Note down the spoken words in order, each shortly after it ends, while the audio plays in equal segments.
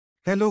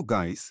Hello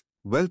guys,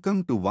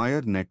 welcome to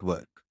Wire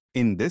Network.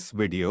 In this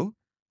video,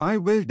 I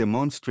will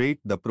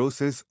demonstrate the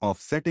process of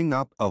setting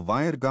up a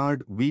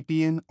WireGuard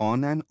VPN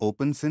on an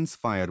OPNsense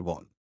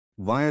firewall.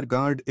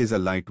 WireGuard is a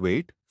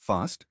lightweight,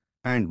 fast,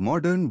 and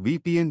modern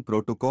VPN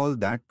protocol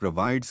that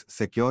provides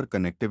secure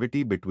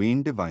connectivity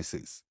between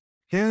devices.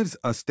 Here's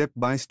a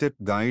step-by-step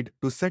guide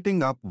to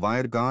setting up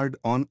WireGuard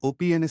on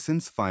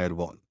OPNsense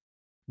firewall.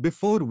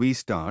 Before we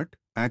start,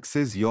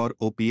 access your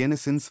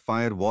OPNsense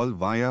firewall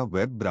via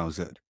web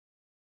browser.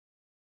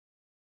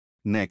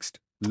 Next,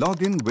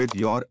 log in with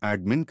your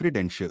admin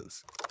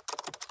credentials.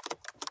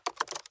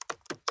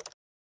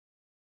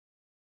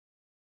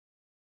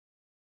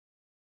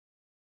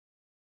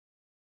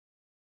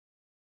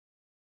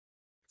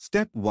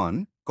 Step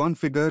 1.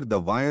 Configure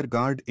the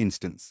WireGuard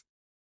instance.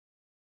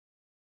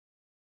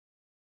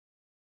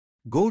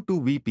 Go to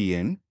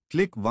VPN,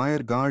 click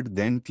WireGuard,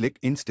 then click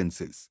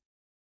Instances.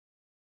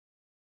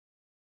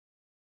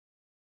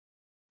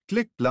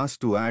 Click plus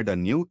to add a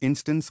new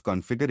instance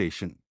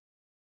configuration.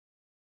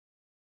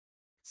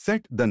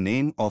 Set the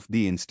name of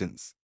the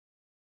instance.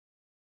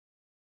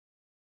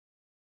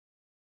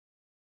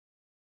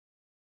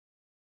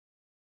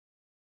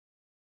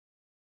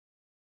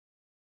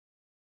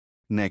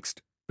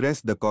 Next,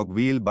 press the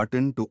cogwheel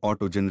button to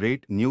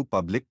auto-generate new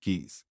public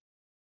keys.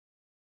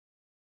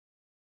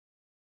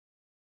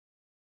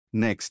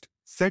 Next,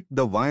 set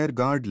the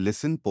WireGuard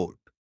listen port.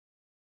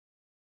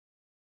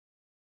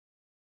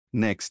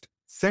 Next,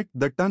 set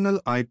the tunnel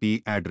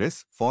IP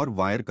address for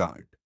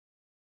WireGuard.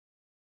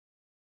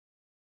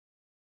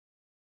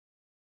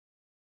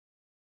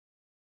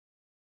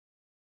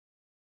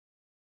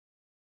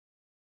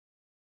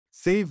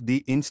 Save the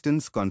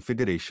instance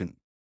configuration.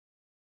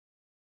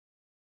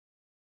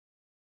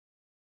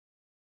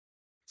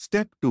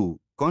 Step 2.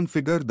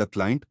 Configure the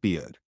client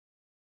peer.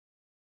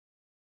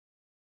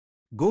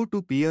 Go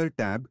to Peer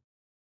tab.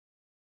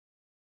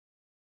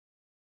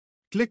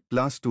 Click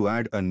plus to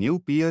add a new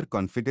peer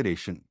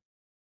configuration.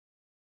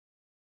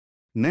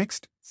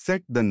 Next,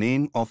 set the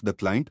name of the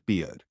client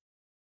peer.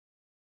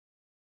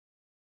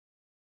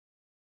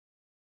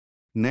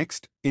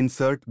 Next,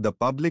 insert the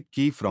public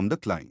key from the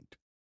client.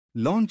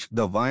 Launch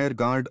the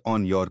WireGuard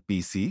on your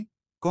PC.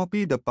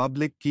 Copy the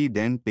public key,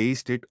 then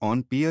paste it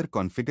on peer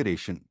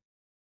configuration.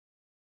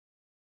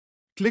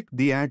 Click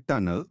the Add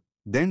Tunnel,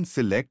 then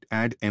select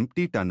Add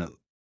Empty Tunnel.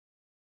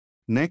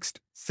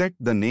 Next, set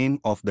the name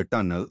of the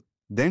tunnel,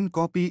 then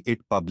copy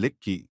its public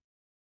key.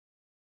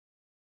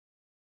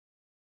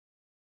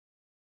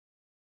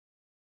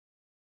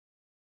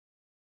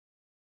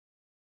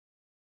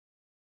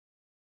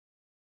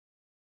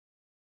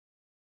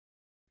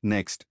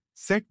 Next,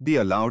 set the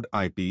allowed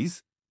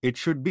IPs. It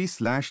should be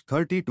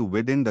 /32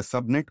 within the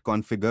subnet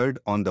configured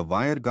on the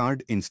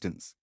WireGuard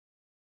instance.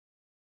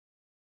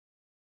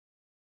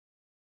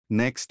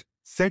 Next,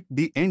 set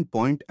the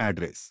endpoint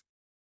address.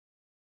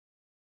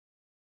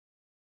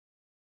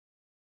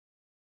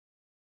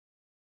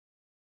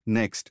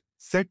 Next,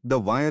 set the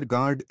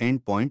WireGuard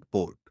endpoint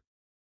port.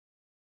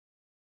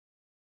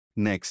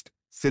 Next,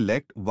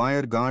 select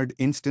WireGuard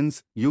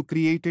instance you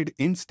created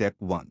in step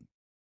 1.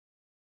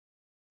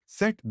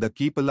 Set the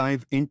keep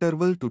alive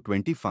interval to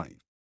 25.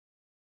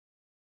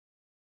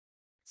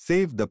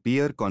 Save the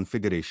peer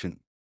configuration.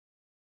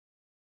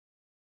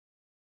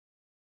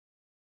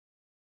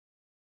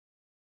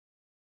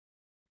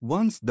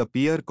 Once the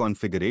peer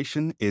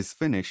configuration is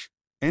finished,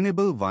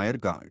 enable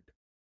WireGuard.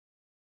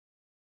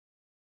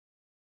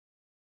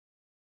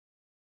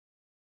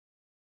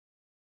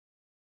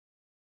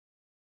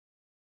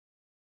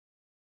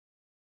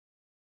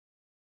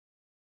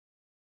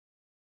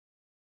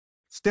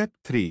 Step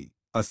 3.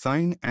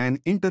 Assign an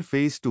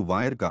interface to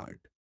WireGuard.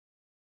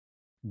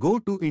 Go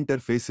to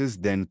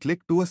Interfaces, then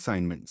click to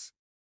Assignments.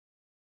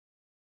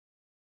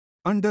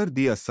 Under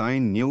the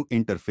Assign New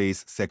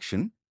Interface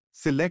section,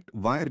 select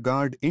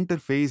WireGuard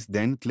interface,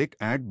 then click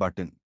Add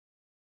button.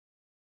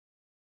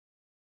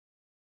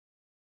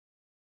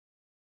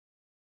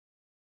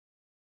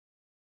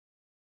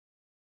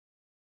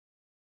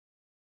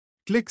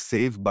 Click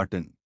Save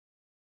button.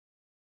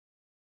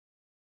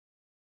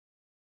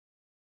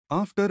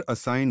 After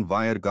Assign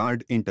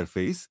WireGuard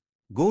interface,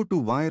 go to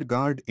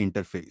WireGuard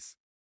interface.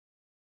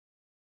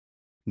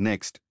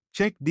 Next,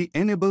 check the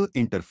Enable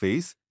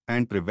interface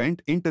and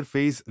prevent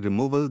interface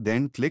removal,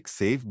 then click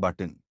Save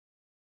button.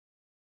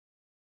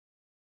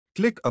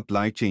 Click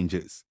Apply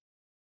changes.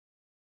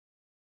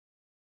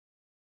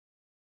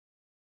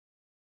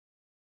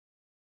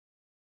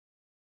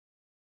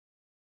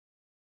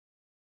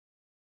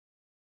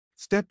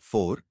 Step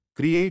 4.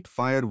 Create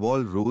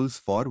firewall rules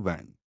for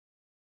WAN.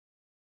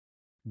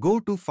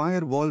 Go to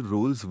Firewall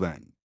Rules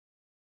WAN.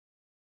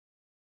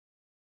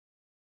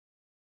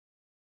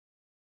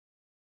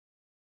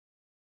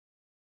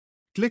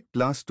 Click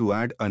plus to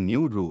add a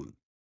new rule.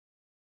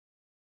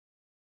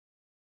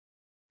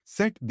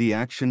 Set the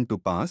action to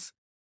pass.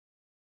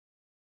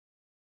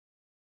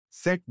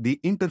 Set the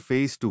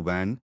interface to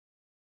WAN.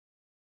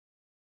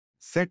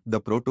 Set the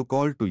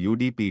protocol to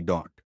UDP.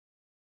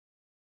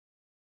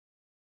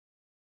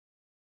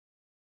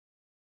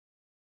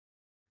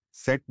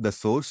 Set the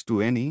source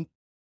to any.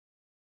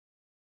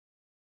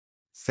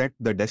 Set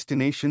the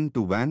destination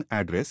to WAN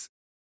address.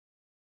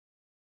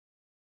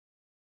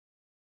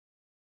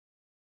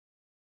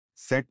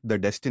 Set the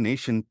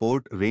destination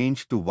port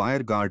range to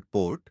WireGuard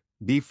port,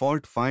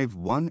 default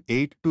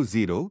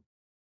 51820.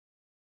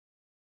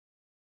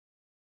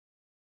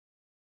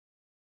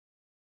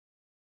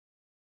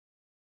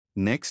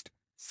 Next,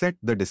 set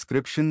the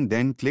description,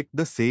 then click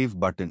the Save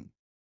button.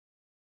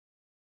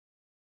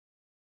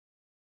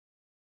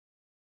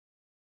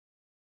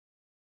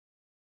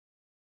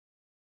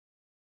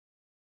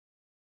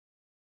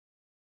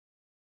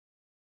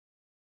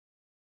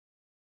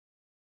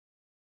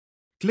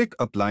 Click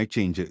Apply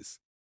Changes.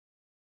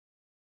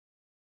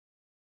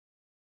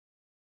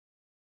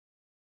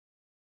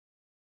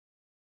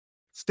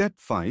 Step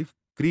 5.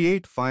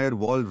 Create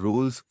firewall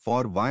rules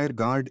for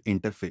WireGuard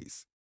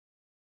interface.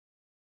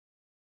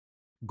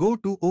 Go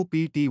to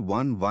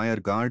OPT1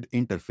 WireGuard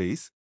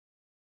interface.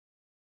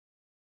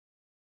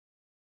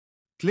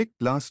 Click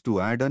plus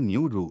to add a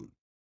new rule.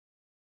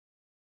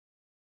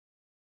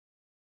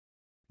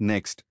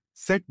 Next,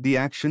 set the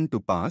action to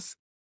pass.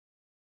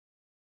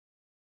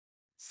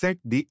 Set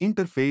the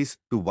interface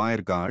to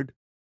WireGuard.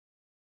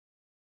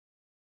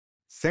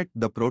 Set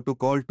the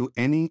protocol to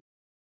any.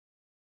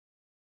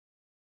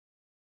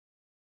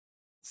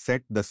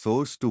 Set the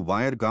source to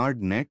WireGuard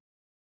net.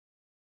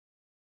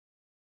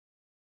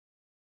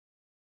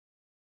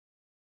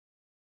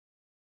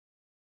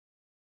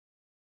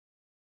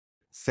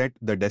 Set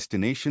the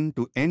destination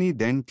to any,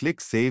 then click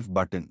Save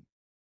button.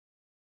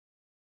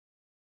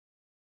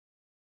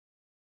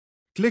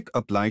 Click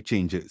Apply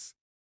Changes.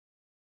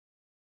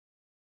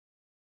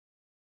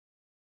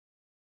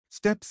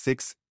 Step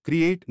 6.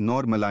 Create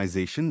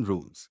normalization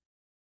rules.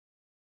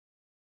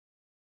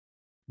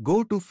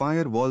 Go to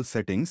Firewall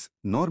Settings,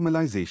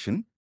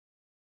 Normalization.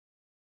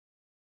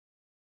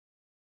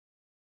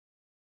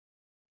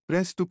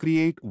 Press to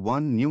create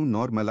one new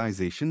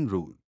normalization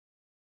rule.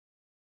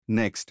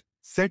 Next,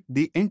 set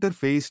the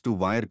interface to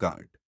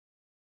WireGuard.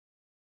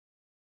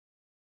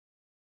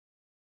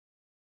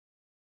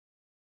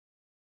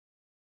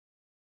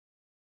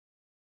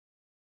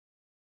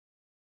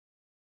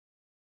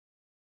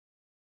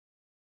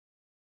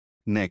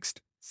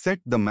 Next, set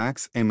the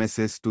max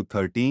MSS to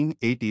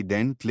 1380,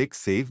 then click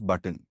Save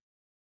button.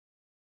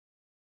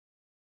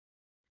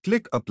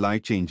 Click Apply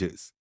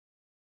Changes.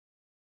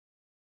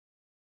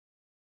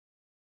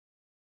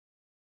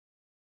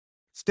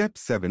 Step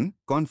 7.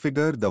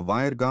 Configure the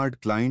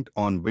WireGuard client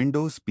on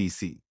Windows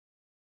PC.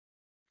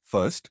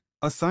 First,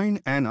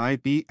 assign an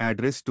IP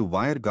address to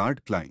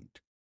WireGuard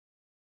client.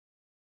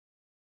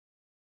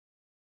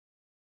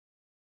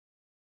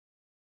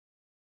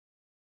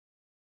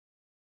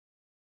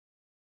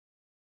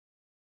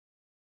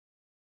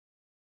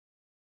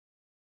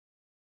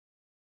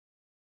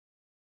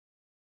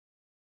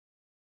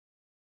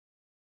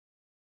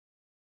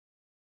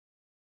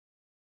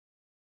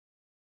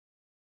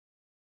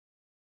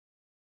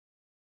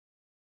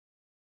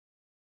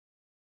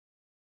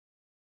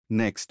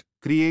 Next,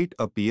 create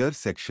a peer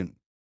section.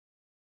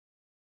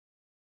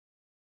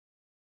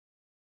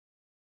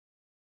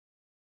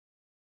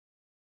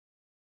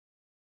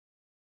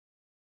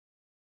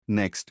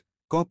 Next,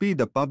 copy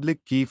the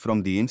public key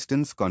from the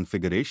instance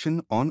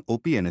configuration on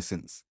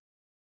OPNsense.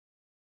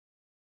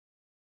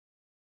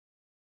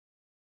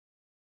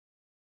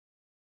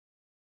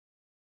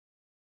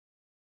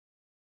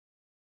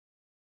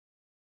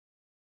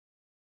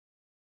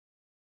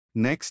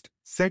 Next,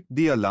 set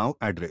the allow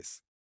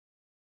address.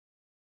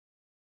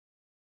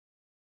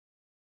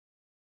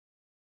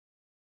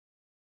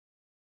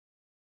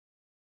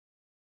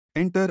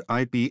 Enter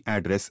IP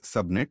address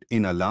subnet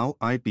in allow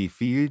IP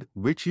field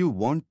which you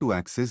want to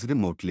access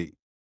remotely.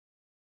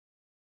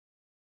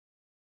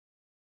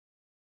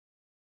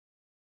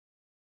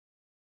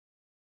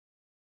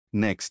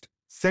 Next,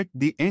 set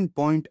the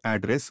endpoint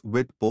address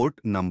with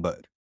port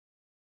number.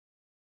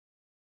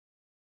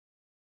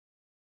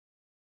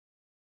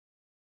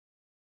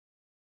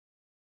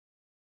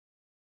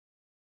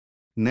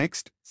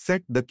 Next,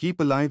 set the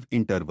keep alive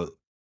interval.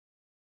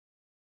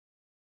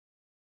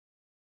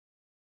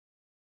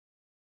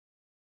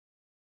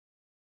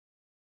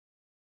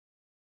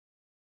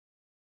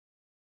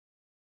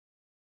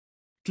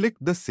 Click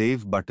the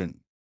Save button.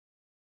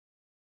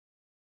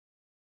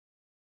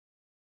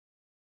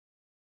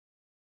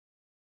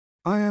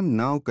 I am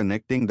now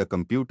connecting the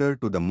computer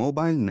to the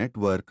mobile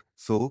network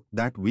so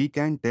that we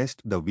can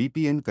test the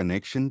VPN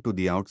connection to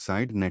the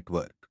outside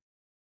network.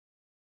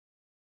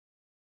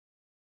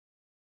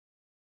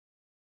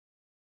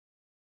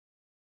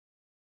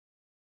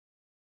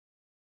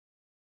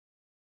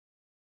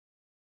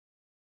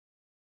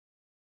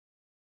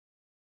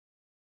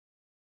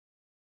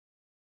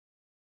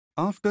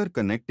 After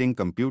connecting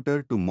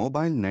computer to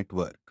mobile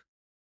network,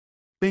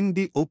 ping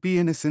the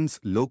OPNsense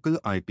local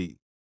IP.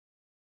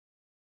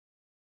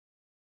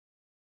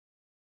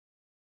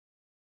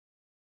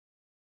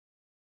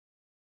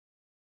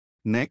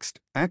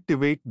 Next,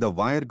 activate the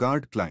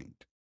WireGuard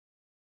client.